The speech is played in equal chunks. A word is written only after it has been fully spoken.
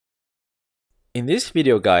In this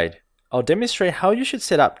video guide, I'll demonstrate how you should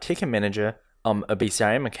set up Ticket Manager on a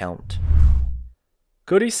BigCRM account.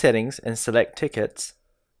 Go to Settings and select Tickets.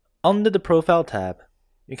 Under the Profile tab,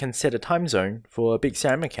 you can set a time zone for a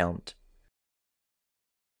BigCRM account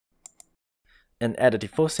and add a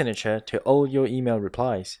default signature to all your email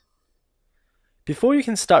replies. Before you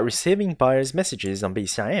can start receiving buyers' messages on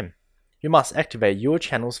BigCRM, you must activate your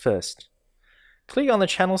channels first. Click on the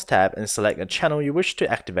Channels tab and select a channel you wish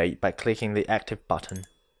to activate by clicking the Active button.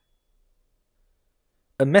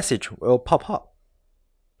 A message will pop up.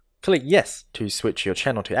 Click Yes to switch your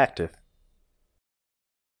channel to active.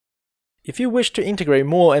 If you wish to integrate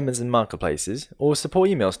more Amazon marketplaces or support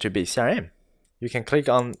emails to BigCRM, you can click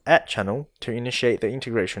on Add Channel to initiate the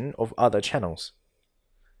integration of other channels.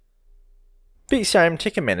 BigCRM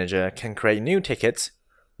Ticket Manager can create new tickets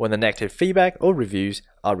when the negative feedback or reviews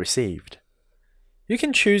are received. You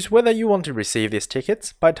can choose whether you want to receive these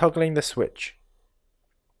tickets by toggling the switch.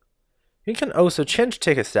 You can also change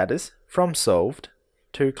ticket status from solved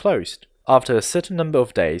to closed after a certain number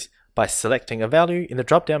of days by selecting a value in the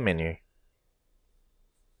drop-down menu.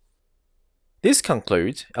 This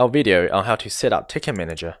concludes our video on how to set up Ticket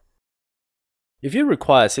Manager. If you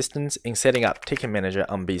require assistance in setting up Ticket Manager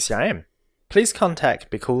on BigCRM, please contact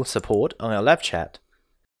BQool support on our live chat.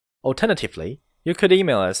 Alternatively, you could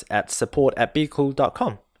email us at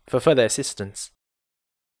support@bqool.com for further assistance.